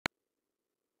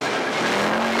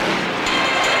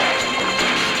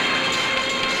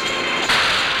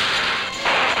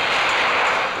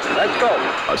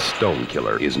A stone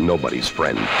killer is nobody's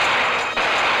friend.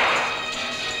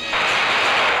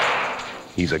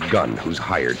 He's a gun who's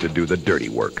hired to do the dirty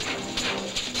work.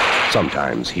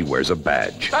 Sometimes he wears a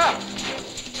badge. Ah!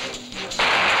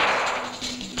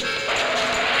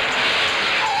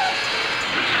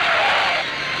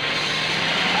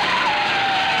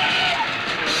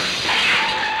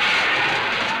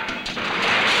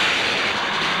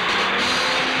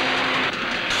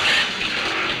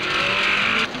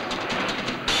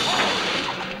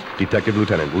 Detective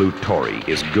Lieutenant Lou Torrey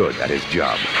is good at his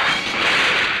job,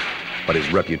 but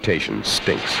his reputation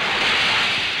stinks.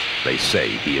 They say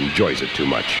he enjoys it too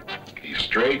much. He's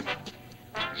straight,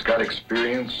 he's got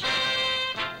experience,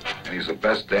 and he's the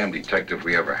best damn detective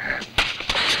we ever had.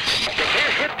 You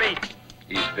can't hit me!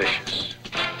 He's vicious.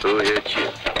 Who hit you?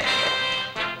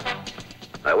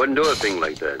 I wouldn't do a thing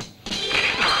like that.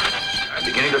 I'm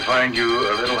beginning to find you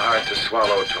a little hard to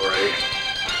swallow, Torrey.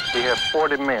 We have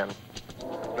 40 men.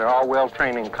 They're all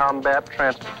well-trained in combat,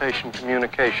 transportation,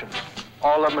 communications.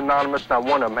 All of them anonymous, not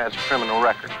one of them has a criminal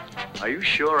record. Are you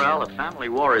sure, Al? A family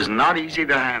war is not easy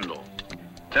to handle.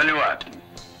 Tell you what,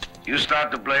 you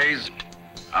start the blaze,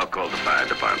 I'll call the fire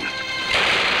department.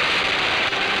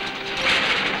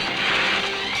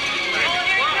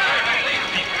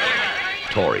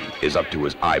 Torrey is up to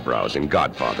his eyebrows in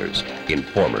Godfathers,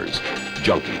 informers,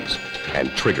 junkies, and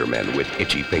trigger men with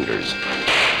itchy fingers.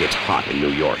 It's hot in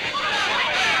New York.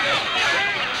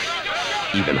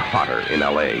 Even hotter in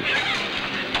L.A.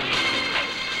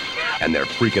 And they're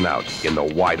freaking out in the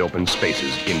wide open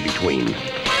spaces in between.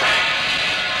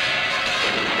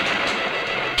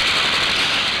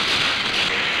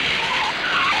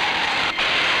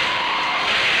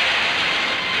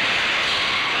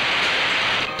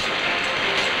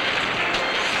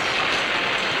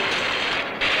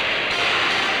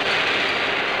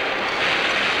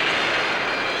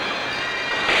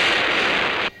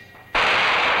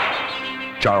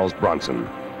 Charles Bronson,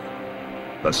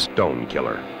 the Stone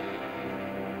Killer.